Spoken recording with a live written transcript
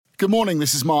Good morning,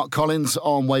 this is Mark Collins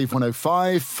on Wave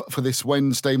 105 for this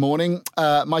Wednesday morning.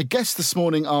 My guests this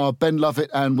morning are Ben Lovett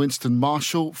and Winston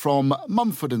Marshall from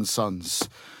Mumford and Sons.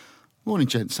 Morning,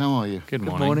 gents, how are you? Good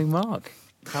morning. Good morning, Mark.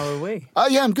 How are we?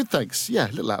 Yeah, I'm good, thanks. Yeah,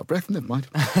 a little out of breath, never mind.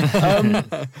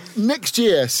 Next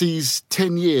year sees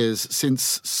 10 years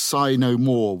since Sigh No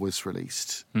More was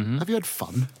released. Mm-hmm. Have you had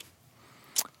fun?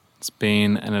 It's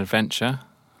been an adventure.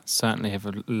 Certainly have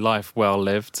a life well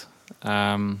lived.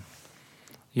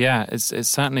 Yeah, it's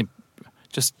certainly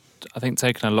just, I think,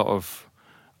 taken a lot of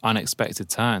unexpected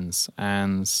turns,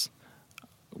 and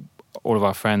all of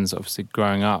our friends, obviously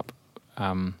growing up,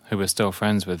 who we're still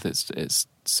friends with, it's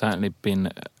certainly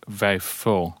been very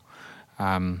full.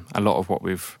 A lot of what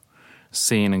we've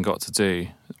seen and got to do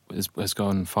has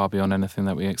gone far beyond anything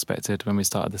that we expected when we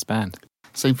started this band.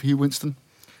 Same for you, Winston?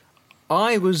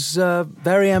 I was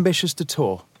very ambitious to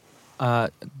tour.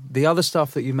 The other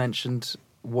stuff that you mentioned,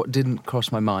 what didn't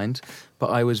cross my mind,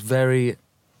 but I was very,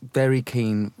 very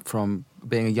keen from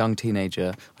being a young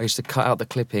teenager. I used to cut out the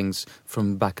clippings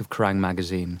from the back of Kerrang!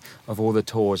 Magazine of all the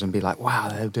tours and be like, wow,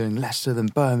 they're doing Leicester than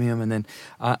Birmingham, and then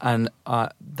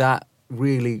that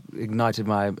really ignited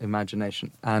my imagination.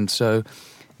 And so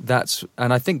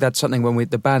I think that's something when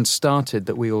the band started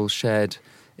that we all shared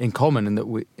in common, and that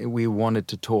we wanted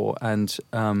to tour, and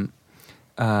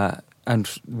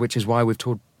which is why we've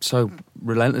toured so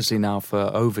relentlessly now for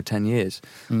over 10 years,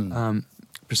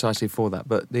 precisely for that.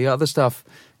 But the other stuff,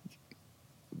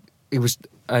 I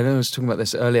know I was talking about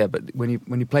this earlier, but when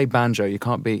you play banjo, you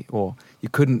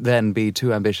couldn't then be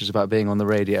too ambitious about being on the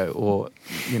radio or,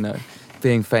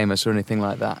 being famous or anything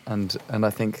like that. And I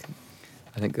think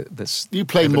that's... You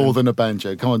play more than a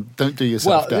banjo. Come on, don't do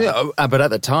yourself down. Yeah, but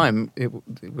at the time, it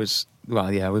was...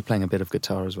 Well, yeah, we're playing a bit of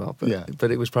guitar as well,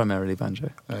 but it was primarily banjo.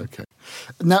 Okay.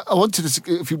 Now, I wanted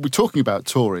to... If you were talking about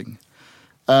touring,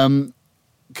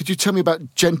 could you tell me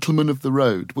about Gentlemen of the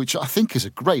Road, which I think is a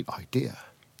great idea?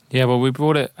 Yeah, well, we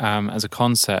brought it as a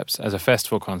concept, as a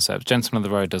festival concept. Gentlemen of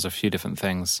the Road does a few different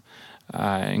things,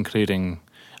 including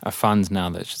a fund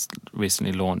now that's just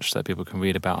recently launched that people can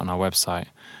read about on our website.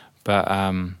 But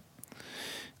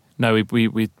no,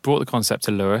 we brought the concept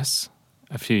to Lewis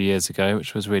a few years ago,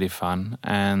 which was really fun.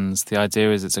 And the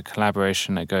idea is it's a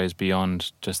collaboration that goes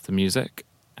beyond just the music,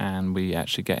 and we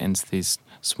actually get into these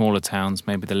smaller towns,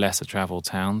 maybe the lesser traveled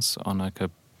towns, on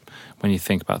when you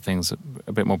think about things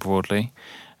a bit more broadly.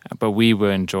 But we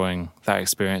were enjoying that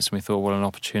experience, and we thought what an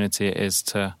opportunity it is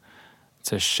to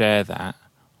share that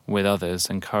with others,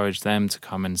 encourage them to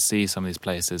come and see some of these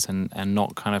places, and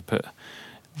not kind of put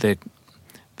the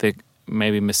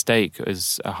maybe mistake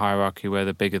as a hierarchy where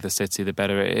the bigger the city, the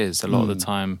better it is. A lot of the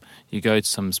time you go to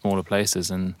some smaller places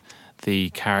and the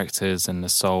characters and the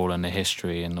soul and the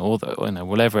history and all the,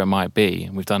 whatever it might be,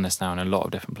 and we've done this now in a lot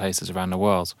of different places around the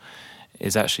world,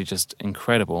 is actually just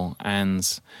incredible.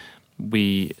 And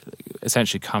we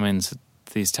essentially come into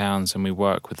these towns and we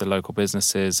work with the local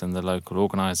businesses and the local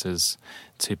organisers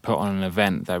to put on an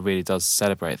event that really does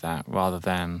celebrate that, rather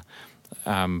than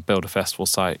build a festival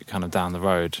site kind of down the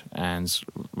road and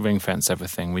ring fence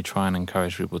everything. We try and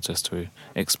encourage people just to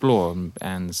explore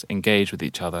and engage with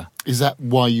each other. Is that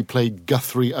why you played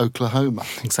Guthrie, Oklahoma?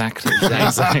 Exactly.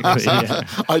 Yeah.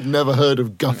 I'd never heard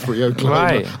of Guthrie,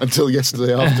 Oklahoma until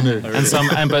yesterday afternoon.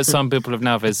 But some people have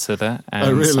now visited it,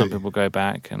 and really? Some people go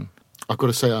back. And I've got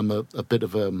to say, I'm a bit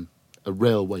of a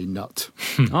railway nut.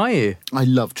 Are you? I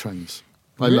love trains.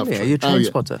 I really? love trains. Are you a train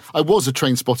spotter? I was a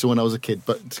train spotter when I was a kid,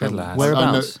 but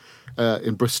whereabouts?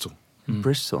 In Bristol.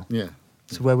 Bristol? Yeah.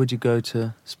 So where would you go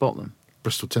to spot them?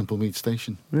 Bristol Temple Mead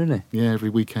Station. Really? Yeah, every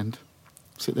weekend.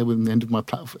 Sit there with the end of the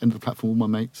platform with all my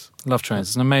mates. Love trains.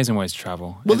 It's an amazing way to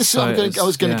travel. Well, I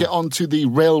was going to get on to the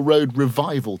Railroad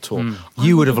Revival tour.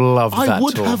 You would have loved that tour. I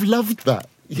would have loved that.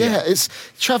 Yeah, it's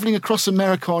travelling across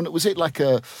America on, was it like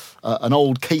an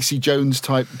old Casey Jones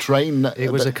type train?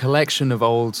 It was a collection of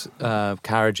old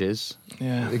carriages,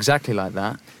 exactly like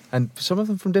that. And some of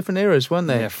them from different eras, weren't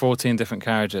they? Yeah, 14 different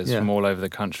carriages from all over the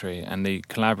country. And the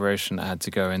collaboration that had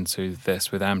to go into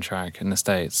this with Amtrak in the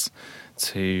States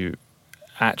to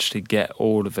actually get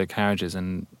all of the carriages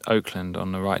in Oakland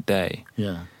on the right day.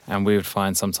 Yeah. And we would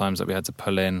find sometimes that we had to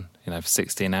pull in, for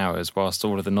 16 hours whilst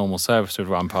all of the normal service would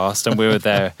run past, and we were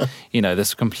there,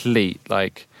 this complete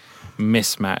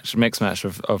mixed match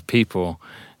of people.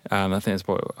 I think it's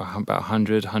about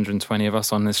 100, 120 of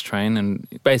us on this train, and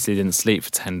basically didn't sleep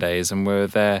for 10 days, and we were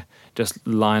there just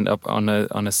lined up on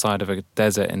the side of a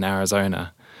desert in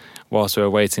Arizona whilst we were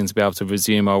waiting to be able to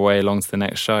resume our way along to the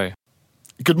next show.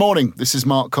 Good morning, this is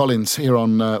Mark Collins here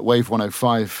on Wave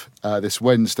 105 this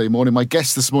Wednesday morning. My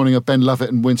guests this morning are Ben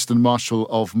Lovett and Winston Marshall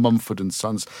of Mumford and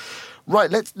Sons. Right,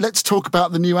 let's talk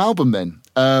about the new album then.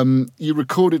 You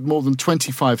recorded more than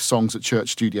 25 songs at Church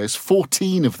Studios.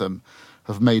 14 of them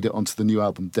have made it onto the new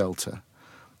album, Delta.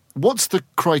 What's the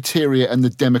criteria and the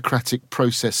democratic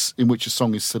process in which a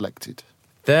song is selected?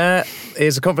 There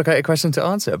is a complicated question to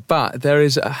answer, but there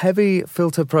is a heavy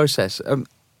filter process.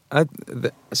 A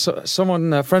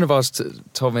friend of ours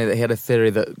told me that he had a theory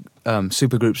that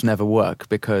supergroups never work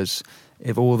because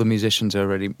if all the musicians are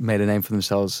already made a name for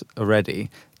themselves already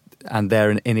and they're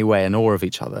in any way in awe of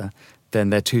each other, then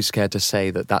they're too scared to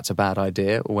say that that's a bad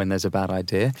idea or when there's a bad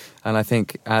idea. And I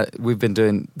think we've been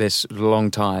doing this a long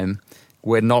time.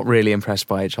 We're not really impressed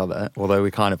by each other, although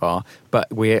we kind of are. But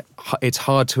it's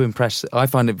hard to impress. I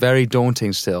find it very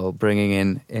daunting still bringing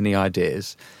in any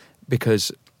ideas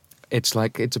because it's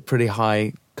a pretty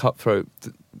high cutthroat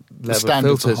level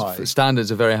of filters.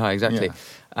 Standards are very high, exactly. Yeah.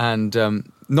 And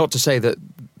not to say that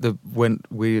when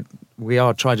we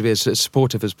are trying to be as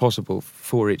supportive as possible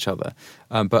for each other,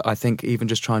 but I think even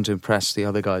just trying to impress the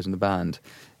other guys in the band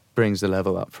brings the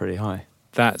level up pretty high.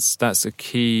 That's a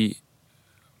key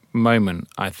moment,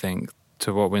 I think,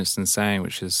 to what Winston's saying,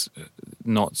 which is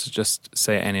not to just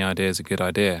say any idea is a good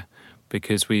idea,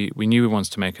 because we knew we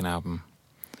wanted to make an album,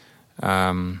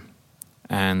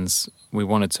 and we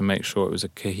wanted to make sure it was a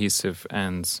cohesive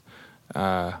and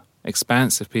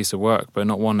expansive piece of work, but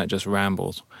not one that just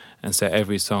rambled, and so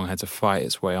every song had to fight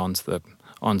its way onto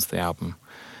the album.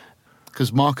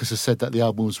 Because Marcus has said that the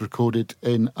album was recorded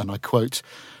in, and I quote,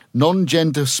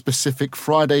 non-gender specific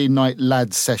Friday night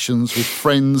lad sessions with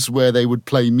friends where they would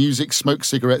play music, smoke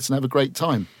cigarettes and have a great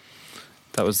time.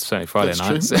 That was certainly Friday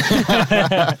nights.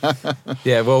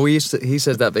 Yeah, well, he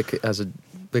says that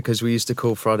because we used to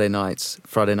call Friday nights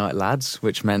Friday night lads,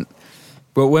 which meant,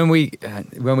 well, when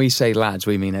we say lads,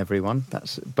 we mean everyone.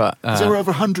 But there were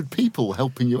over 100 people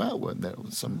helping you out, weren't there?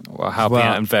 Helping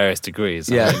out in various degrees.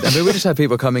 Yeah, I mean, we just had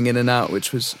people coming in and out,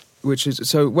 which is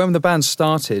so when the band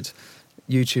started,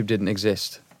 YouTube didn't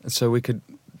exist, so we could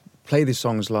play these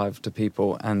songs live to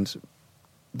people, and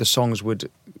the songs would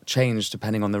change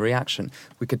depending on the reaction.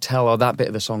 We could tell, oh, that bit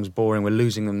of the song's boring, we're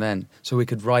losing them then. So we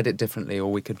could write it differently,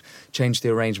 or we could change the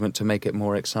arrangement to make it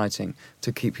more exciting,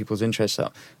 to keep people's interest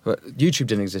up. But YouTube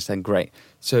didn't exist then, great.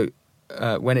 So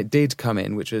when it did come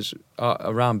in, which was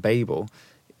around Babel,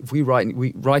 if we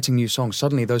writing new songs,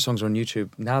 suddenly those songs are on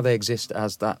YouTube. Now they exist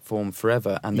as that form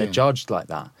forever, and they're judged like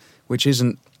that, which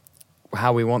isn't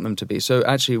how we want them to be. So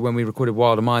actually, when we recorded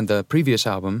Wild of Mine, the previous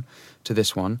album to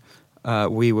this one,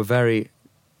 we were very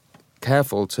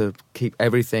careful to keep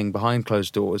everything behind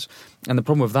closed doors. And the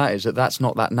problem with that is that that's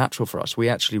not that natural for us. We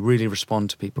actually really respond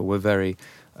to people. We're very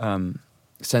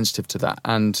sensitive to that.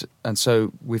 And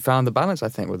so we found the balance, I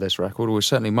think, with this record. We're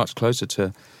certainly much closer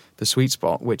to the sweet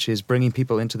spot, which is bringing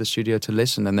people into the studio to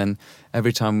listen. And then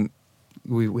every time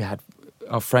we had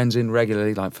our friends in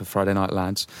regularly, like for Friday Night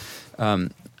Lads,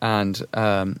 and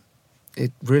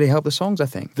it really helped the songs, I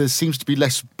think. There seems to be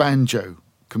less banjo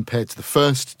compared to the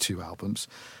first two albums.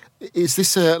 Is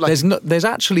this There's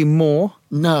actually more.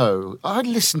 No. I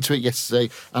listened to it yesterday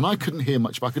and I couldn't hear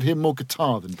much, but I could hear more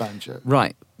guitar than banjo.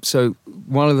 Right. So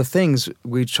one of the things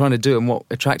we're trying to do, and what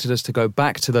attracted us to go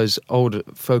back to those old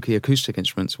folky acoustic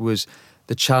instruments, was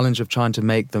the challenge of trying to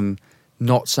make them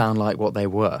not sound like what they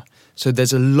were. So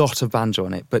there's a lot of banjo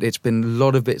on it, but a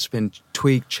lot of it's been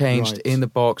tweaked, changed in the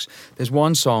box. There's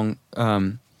one song,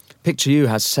 Picture You,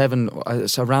 has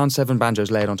around 7 banjos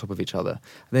laid on top of each other.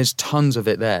 There's tons of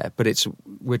it there, but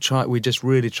we just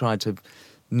really tried to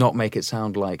not make it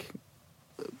sound like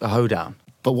a hoedown.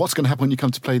 But what's going to happen when you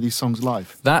come to play these songs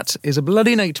live? That is a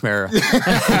bloody nightmare.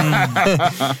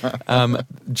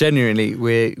 Genuinely,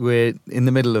 we're in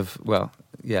the middle of,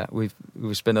 we've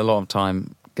spent a lot of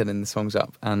time getting the songs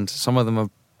up, and some of them are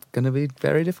going to be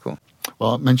very difficult.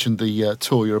 Well, I mentioned the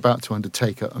tour you're about to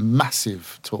undertake, a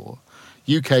massive tour.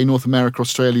 UK, North America,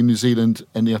 Australia, New Zealand,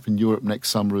 ending up in Europe next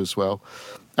summer as well.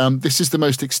 This is the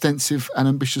most extensive and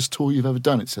ambitious tour you've ever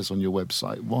done, it says on your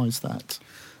website. Why is that?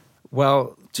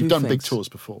 Well, you've done big tours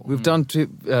before. We've done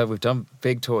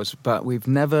big tours, but we've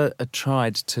never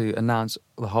tried to announce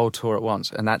the whole tour at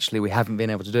once. And actually, we haven't been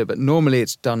able to do it. But normally,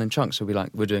 it's done in chunks. So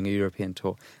we're doing a European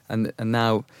tour, and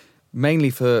now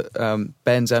mainly for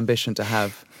Ben's ambition to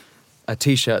have a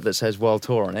T-shirt that says World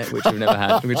Tour on it, which we've never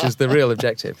had, which is the real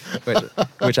objective.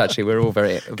 Which actually we're all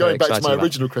very going back to my about.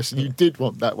 original question. You did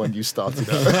want that when you started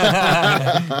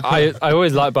out. I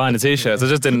always liked buying the T-shirts. I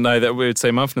just didn't know that we would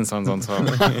say Mumford and Sons on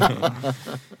top.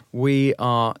 We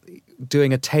are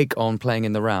doing a take on playing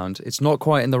in the round. It's not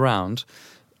quite in the round.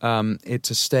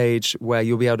 It's a stage where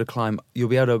you'll be able to climb. You'll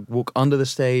be able to walk under the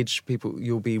stage.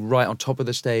 You'll be right on top of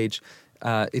the stage.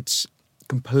 It's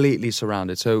completely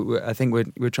surrounded. So I think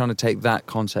we're trying to take that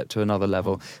concept to another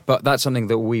level. But that's something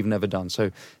that we've never done.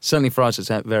 So certainly for us, it's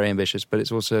very ambitious. But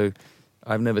it's also,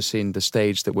 I've never seen the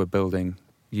stage that we're building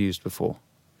used before.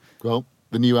 Well,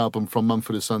 the new album from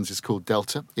Mumford and Sons is called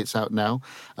Delta. It's out now.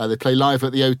 They play live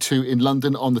at the O2 in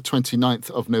London on the 29th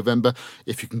of November.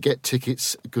 If you can get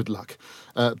tickets, good luck.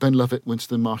 Ben Lovett,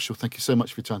 Winston Marshall, thank you so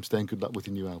much for your time today and good luck with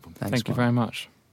your new album. Thank you very much.